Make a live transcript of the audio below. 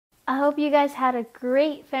I hope you guys had a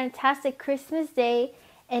great, fantastic Christmas day.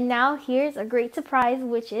 And now here's a great surprise,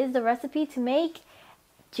 which is the recipe to make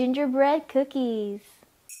gingerbread cookies.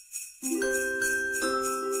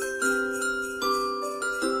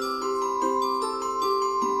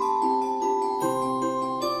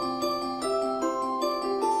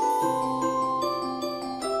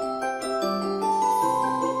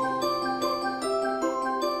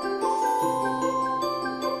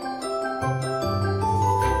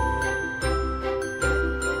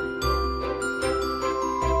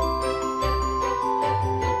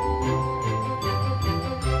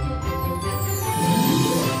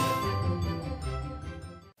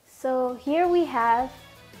 So here we have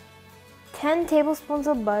 10 tablespoons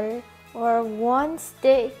of butter, or 1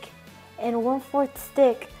 stick and 1/4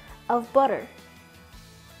 stick of butter.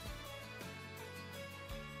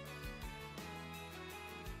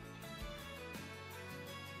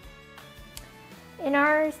 In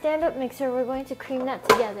our stand-up mixer, we're going to cream that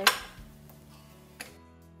together.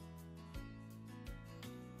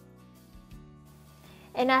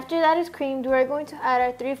 And after that is creamed, we're going to add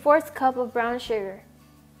our 3/4 cup of brown sugar.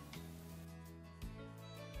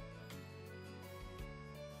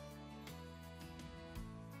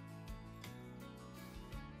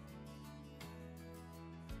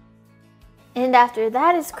 And after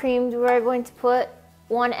that is creamed, we're going to put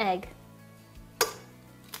 1 egg.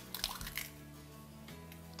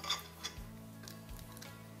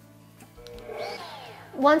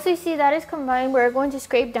 Once we see that is combined, we're going to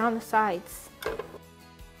scrape down the sides.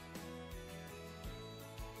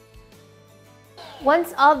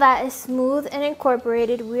 Once all that is smooth and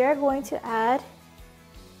incorporated, we are going to add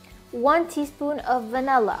 1 teaspoon of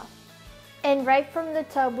vanilla. And right from the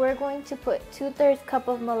tub, we're going to put 2/3 cup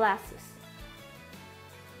of molasses.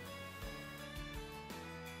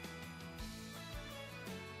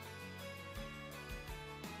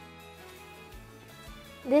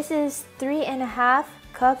 This is 3½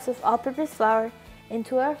 cups of all-purpose flour, and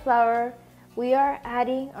to our flour, we are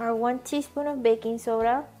adding our 1 teaspoon of baking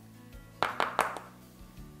soda,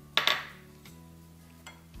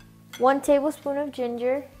 1 tablespoon of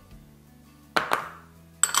ginger,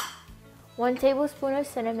 1 tablespoon of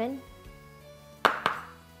cinnamon,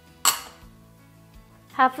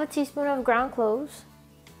 1/2 teaspoon of ground cloves,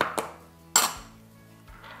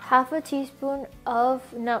 1/2 teaspoon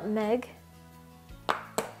of nutmeg,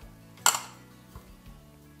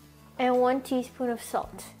 and 1 teaspoon of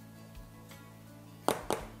salt.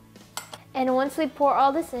 And once we pour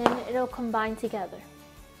all this in, it'll combine together.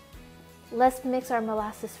 Let's mix our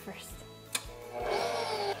molasses first.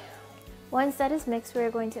 Once that is mixed, we're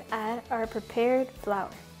going to add our prepared flour.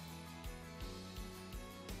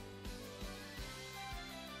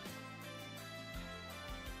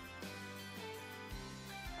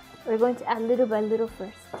 We're going to add little by little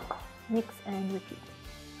first. Mix and repeat.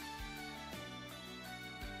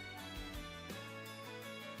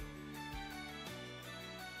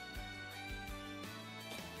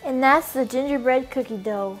 And that's the gingerbread cookie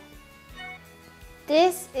dough.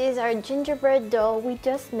 This is our gingerbread dough we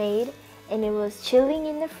just made, and it was chilling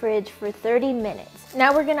in the fridge for 30 minutes.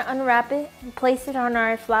 Now we're gonna unwrap it and place it on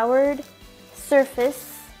our floured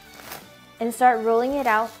surface and start rolling it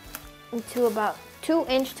out into about 2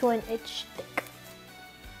 inch to 1 inch thick.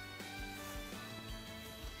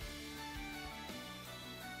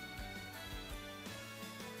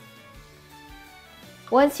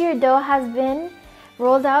 Once your dough has been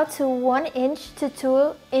rolled out to 1 inch to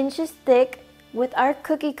 2 inches thick, with our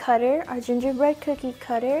cookie cutter, our gingerbread cookie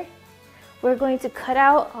cutter, we're going to cut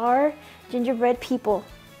out our gingerbread people.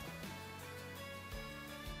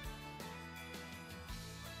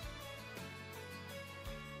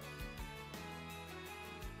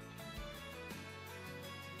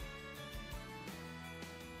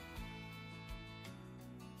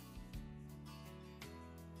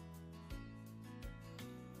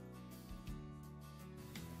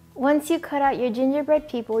 Once you cut out your gingerbread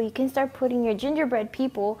people, you can start putting your gingerbread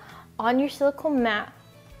people on your silicone mat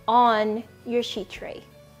on your sheet tray.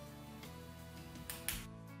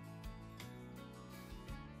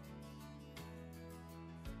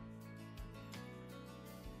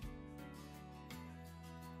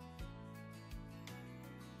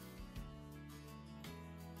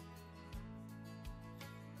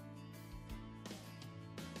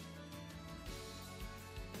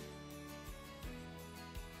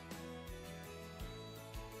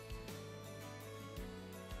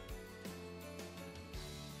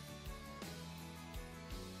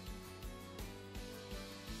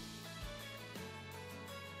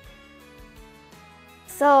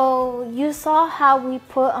 So you saw how we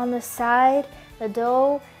put on the side the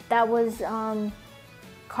dough that was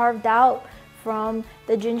carved out from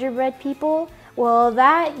the gingerbread people, well,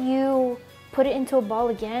 that you put it into a ball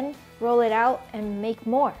again, roll it out, and make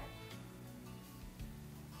more.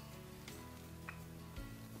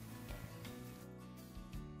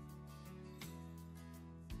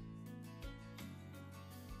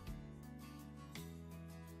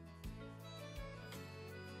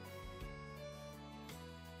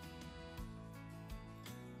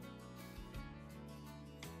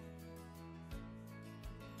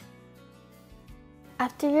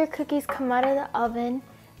 After your cookies come out of the oven,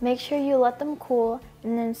 make sure you let them cool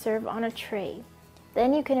and then serve on a tray.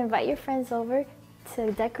 Then you can invite your friends over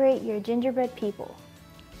to decorate your gingerbread people.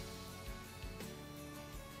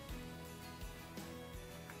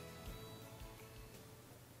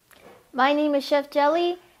 My name is Chef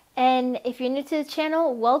Jelly, and if you're new to the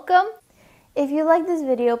channel, welcome. If you like this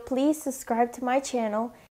video, please subscribe to my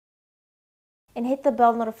channel and hit the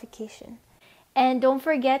bell notification. And don't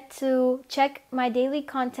forget to check my daily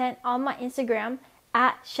content on my Instagram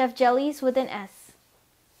at Chef Jellies with an S.